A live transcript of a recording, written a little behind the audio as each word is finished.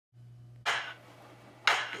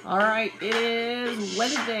All right, it is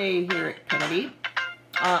Wednesday here at Kennedy.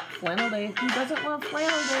 Flannel Day. Who doesn't love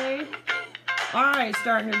Flannel Day? All right,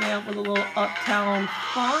 starting your day off with a little Uptown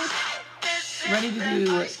Funk. Ready to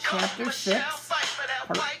do Chapter 6,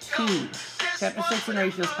 Part 2. Chapter 6 in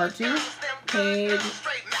Ratios, Part 2, page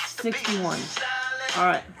 61. All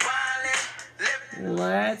right,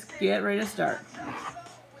 let's get ready to start.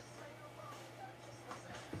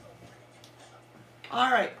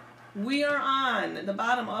 All right, we are on the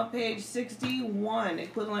bottom of page 61,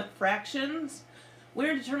 equivalent fractions.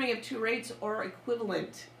 We're determining if two rates are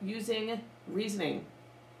equivalent using reasoning.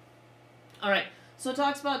 All right, so it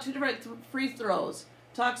talks about two different free throws.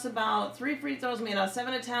 Talks about 3 free throws made out of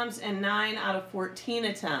 7 attempts and 9 out of 14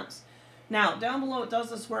 attempts. Now, down below it does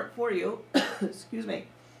this work for you, excuse me,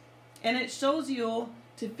 and it shows you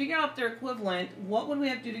to figure out their equivalent, what would we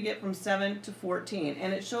have to do to get from 7 to 14?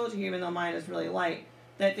 And it shows you, even though mine is really light,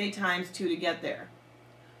 that they times 2 to get there.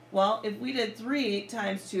 Well, if we did 3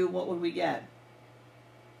 times 2, what would we get?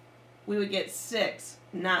 We would get 6,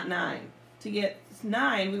 not 9. To get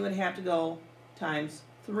 9, we would have to go times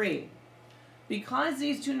 3. Because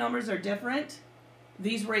these two numbers are different,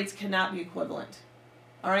 these rates cannot be equivalent.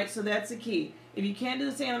 All right, so that's the key. If you can't do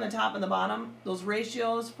the same on the top and the bottom, those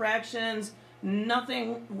ratios, fractions,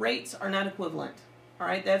 nothing, rates are not equivalent. All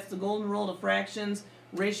right, that's the golden rule of fractions,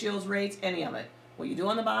 ratios, rates, any of it. What you do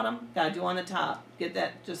on the bottom, got to do on the top. Get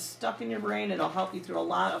that just stuck in your brain. It'll help you through a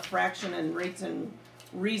lot of fraction and rates and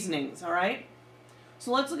reasonings, all right?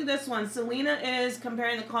 So let's look at this one. Selena is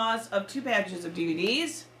comparing the cost of 2 packages of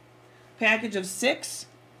DVDs. Package of 6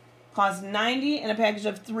 costs $90 and a package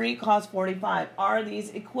of 3 costs $45. Are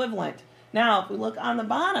these equivalent? Now, if we look on the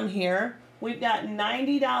bottom here, we've got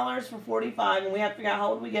 $90 for $45, and we have to figure out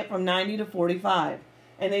how would we get from 90 to 45.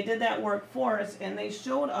 And they did that work for us, and they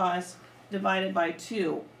showed us divided by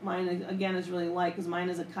 2. Mine, again, is really light because mine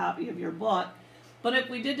is a copy of your book. But if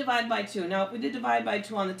we did divide by 2, now if we did divide by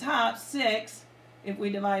 2 on the top, 6, if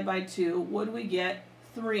we divide by 2, would we get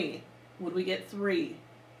 3? Would we get 3?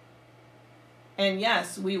 And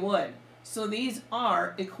yes, we would. So these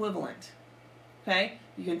are equivalent. Okay?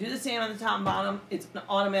 You can do the same on the top and bottom. It's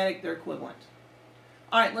automatic, they're equivalent.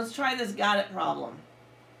 All right, let's try this got it problem.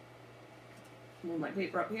 Move my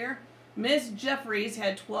paper up here. Miss Jeffries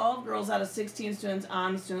had 12 girls out of 16 students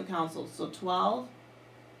on the student council. So 12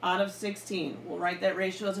 out of 16. We'll write that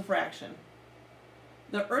ratio as a fraction.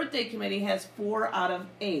 The Earth Day Committee has 4 out of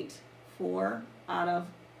 8. 4 out of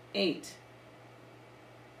 8.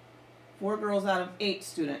 4 girls out of 8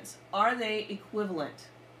 students. Are they equivalent?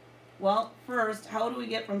 Well, first, how do we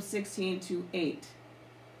get from 16 to 8?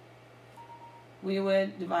 We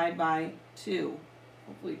would divide by 2.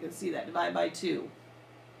 Hopefully you can see that. Divide by 2.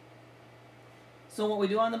 So what we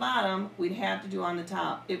do on the bottom, we'd have to do on the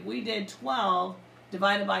top. If we did 12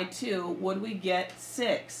 divided by 2, would we get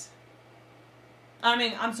 6?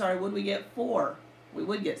 Would we get 4? We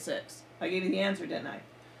would get 6. I gave you the answer, didn't I?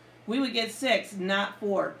 We would get 6, not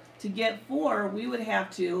 4. To get 4, we would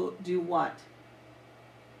have to do what?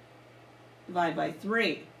 Divide by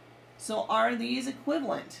 3. So are these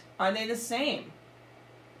equivalent? Are they the same?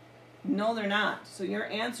 No, they're not. So your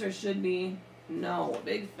answer should be no. A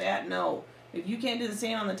big fat no. If you can't do the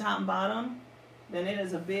same on the top and bottom, then it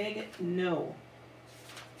is a big no.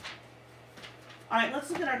 All right, let's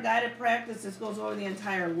look at our guided practice. This goes over the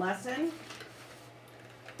entire lesson.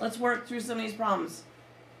 Let's work through some of these problems.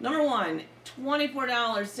 Number 1,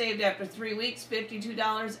 $24 saved after 3 weeks,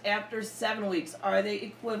 $52 after 7 weeks. Are they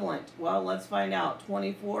equivalent? Well, let's find out.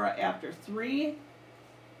 24 after 3,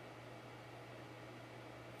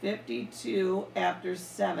 52 after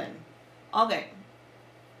 7. Okay.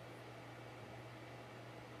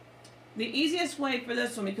 The easiest way for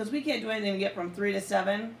this one, because we can't do anything to get from 3 to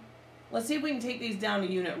 7, let's see if we can take these down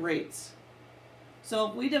to unit rates. So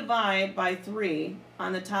if we divide by 3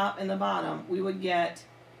 on the top and the bottom, we would get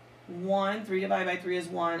 1. 3 divided by 3 is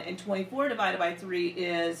 1. And 24 divided by 3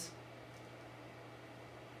 is,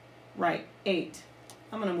 right, 8.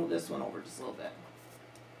 I'm going to move this one over just a little bit.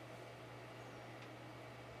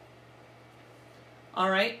 All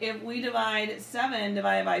right, if we divide 7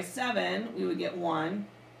 divided by 7, we would get 1.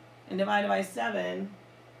 And divided by 7,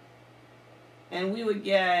 and we would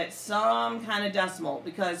get some kind of decimal,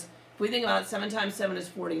 because if we think about it, 7 times 7 is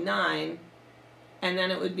 49, and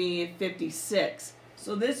then it would be 56.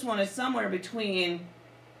 So this one is somewhere between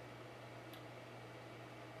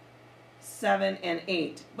 7 and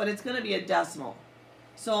 8, but it's going to be a decimal.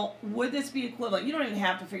 So would this be equivalent? You don't even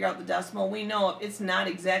have to figure out the decimal. We know if it's not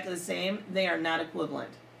exactly the same, they are not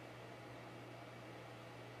equivalent.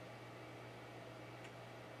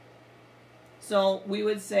 So we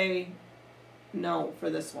would say no for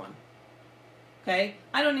this one. Okay?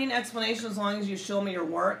 I don't need an explanation as long as you show me your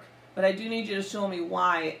work, but I do need you to show me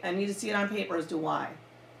why. I need to see it on paper as to why.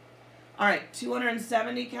 All right,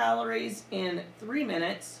 270 calories in 3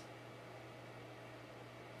 minutes,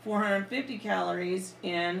 450 calories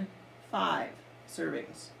in 5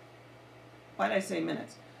 servings. Why did I say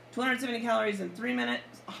minutes? 270 calories in 3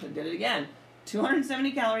 minutes. Oh, I did it again.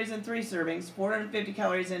 270 calories in 3 servings, 450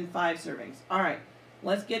 calories in 5 servings. All right,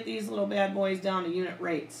 let's get these little bad boys down to unit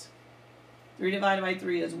rates. 3 divided by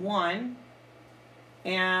 3 is 1.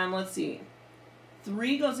 And let's see.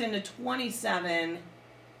 3 goes into 27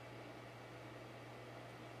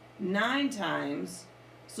 9 times.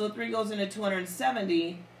 So 3 goes into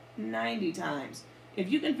 270 90 times.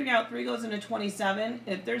 If you can figure out 3 goes into 27,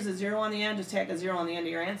 if there's a 0 on the end, just tack a 0 on the end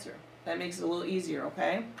of your answer. That makes it a little easier,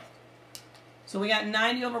 okay? So we got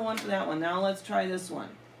 90 over 1 for that one. Now let's try this one.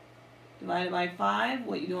 Divided by 5,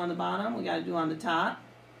 what you do on the bottom, we got to do on the top.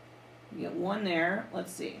 You get 1 there.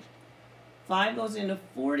 Let's see. 5 goes into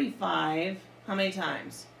 45. How many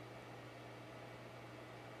times?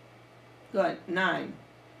 Good, 9.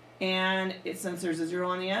 And since there's a 0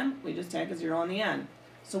 on the end, we just tack a 0 on the end.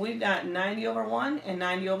 So we've got 90 over 1 and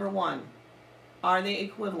 90 over 1. Are they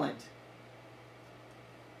equivalent?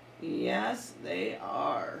 Yes, they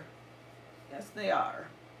are. Yes, they are.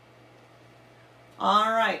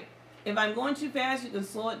 All right. If I'm going too fast, you can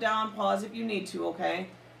slow it down, pause if you need to, okay?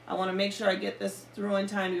 I want to make sure I get this through in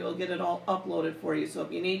time. We will get it all uploaded for you. So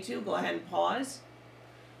if you need to, go ahead and pause.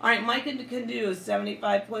 All right, Micah can do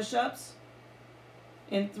 75 push-ups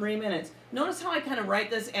in 3 minutes. Notice how I kind of write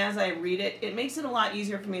this as I read it. It makes it a lot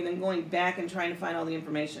easier for me than going back and trying to find all the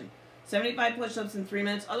information. 75 push-ups in 3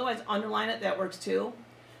 minutes. Otherwise, underline it. That works too.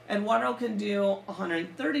 Eduardo can do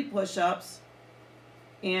 130 push-ups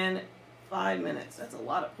in 5 minutes. That's a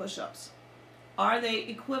lot of push-ups. Are they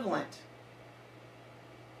equivalent?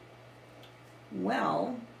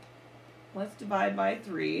 Well, let's divide by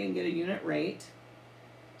 3 and get a unit rate.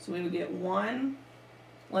 So we would get 1,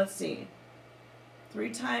 let's see,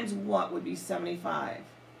 3 times what would be 75?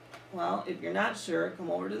 Well, if you're not sure, come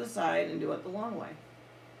over to the side and do it the long way.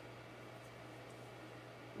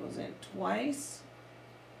 Goes in twice.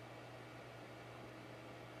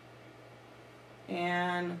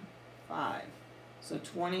 And 5. So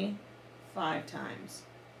 25 times.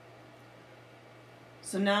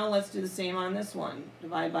 So now let's do the same on this one.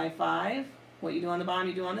 Divide by 5. What you do on the bottom,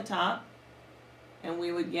 you do on the top. And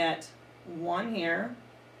we would get 1 here.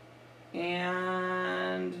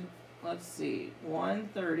 And let's see,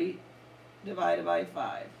 130 divided by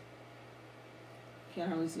 5. Can't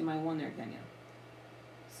hardly see my 1 there, can you?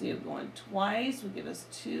 See, it going twice would give us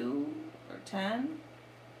 2 or 10.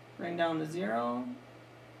 Bring down to 0.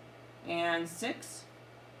 And 6.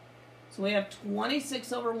 So we have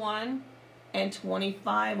 26 over 1 and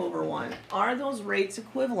 25 over 1. Are those rates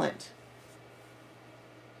equivalent?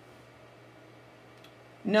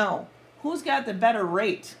 No. Who's got the better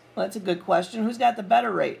rate? Well, that's a good question. Who's got the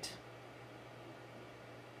better rate?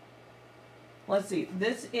 Let's see.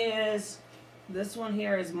 This one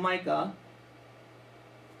here is Micah.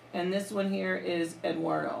 And this one here is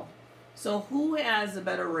Eduardo. So who has the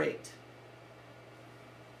better rate?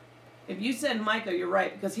 If you said Micah, you're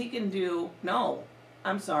right, because he can do, no,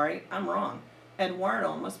 I'm sorry, I'm wrong.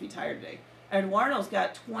 Eduardo must be tired today. Eduardo's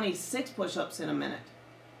got 26 push-ups in a minute.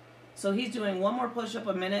 So he's doing 1 more push-up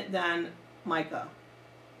a minute than Micah.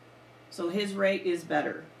 So his rate is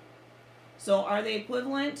better. So are they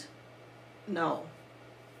equivalent? No.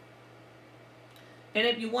 And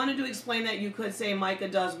if you wanted to explain that, you could say Micah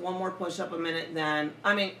does 1 more push-up a minute than,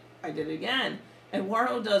 I did it again.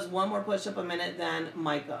 Eduardo does 1 more push-up a minute than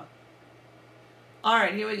Micah. All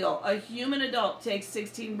right, here we go. A human adult takes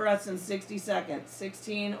 16 breaths in 60 seconds.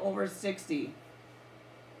 16 over 60.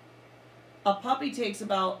 A puppy takes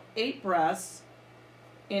about 8 breaths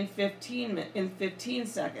in 15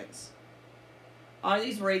 seconds. Are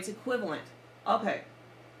these rates equivalent? Okay.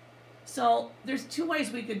 So there's 2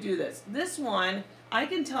 ways we could do this. This one, I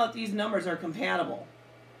can tell if these numbers are compatible.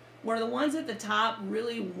 Where the ones at the top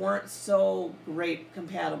really weren't so great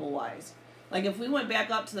compatible-wise. Like if we went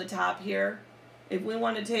back up to the top here, if we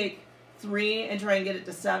want to take 3 and try and get it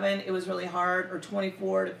to 7, it was really hard. Or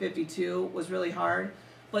 24 to 52 was really hard.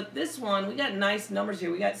 But this one, we got nice numbers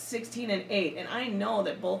here. We got 16 and 8. And I know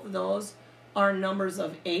that both of those are numbers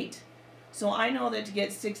of 8. So I know that to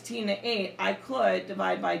get 16 to 8, I could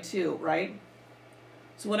divide by 2, right?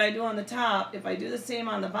 So what I do on the top, if I do the same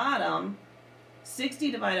on the bottom,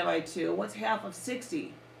 60 divided by 2, what's half of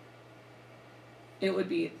 60? It would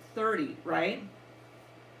be 30, right?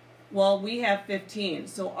 Well, we have 15.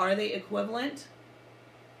 So are they equivalent?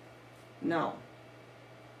 No.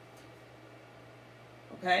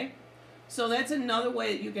 Okay? So that's another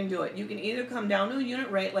way that you can do it. You can either come down to a unit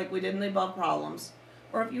rate like we did in the above problems,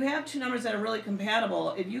 or if you have two numbers that are really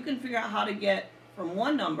compatible, if you can figure out how to get from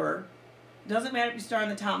one number, doesn't matter if you start on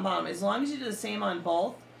the top and bottom, as long as you do the same on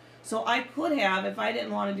both. So I could have, if I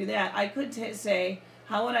didn't want to do that, I could say,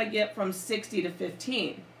 how would I get from 60 to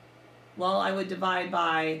 15? Well, I would divide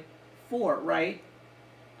by 4, right?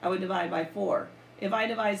 I would divide by 4. If I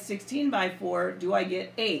divide 16 by 4, do I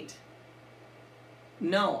get 8?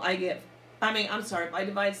 No, I'm sorry, if I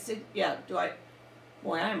divide 6, yeah,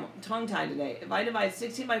 boy, I'm tongue-tied today. If I divide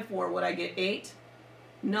 16 by 4, would I get 8?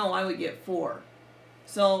 No, I would get 4.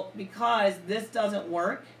 So, because this doesn't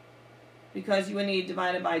work, because you would need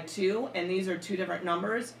divided by 2, and these are two different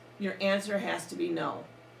numbers, your answer has to be no.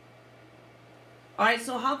 Alright,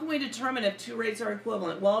 so how can we determine if two rates are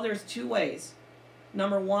equivalent? Well, there's two ways.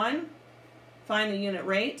 Number one, find the unit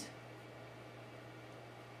rate.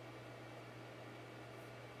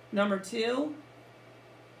 Number two,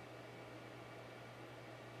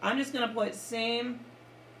 I'm just going to put same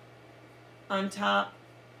on top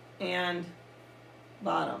and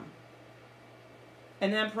bottom.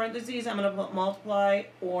 And then parentheses, I'm going to put multiply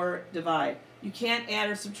or divide. You can't add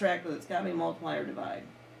or subtract, but it's got to be multiply or divide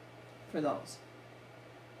for those.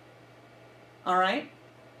 Alright?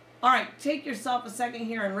 Alright, take yourself a second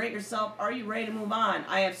here and rate yourself. Are you ready to move on?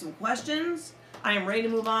 I have some questions. I am ready to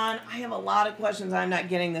move on. I have a lot of questions. I'm not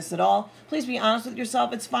getting this at all. Please be honest with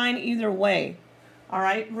yourself. It's fine either way.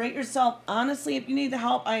 Alright? Rate yourself honestly. If you need the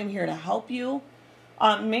help, I am here to help you.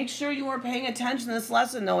 Make sure you are paying attention to this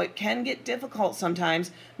lesson, though. It can get difficult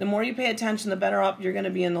sometimes. The more you pay attention, the better off you're going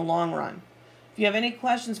to be in the long run. If you have any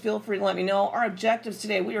questions, feel free to let me know. Our objectives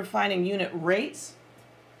today, we are finding unit rates.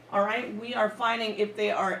 All right, we are finding if they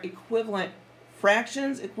are equivalent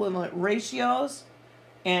fractions, equivalent ratios,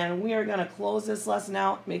 and we are going to close this lesson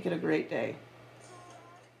out. Make it a great day.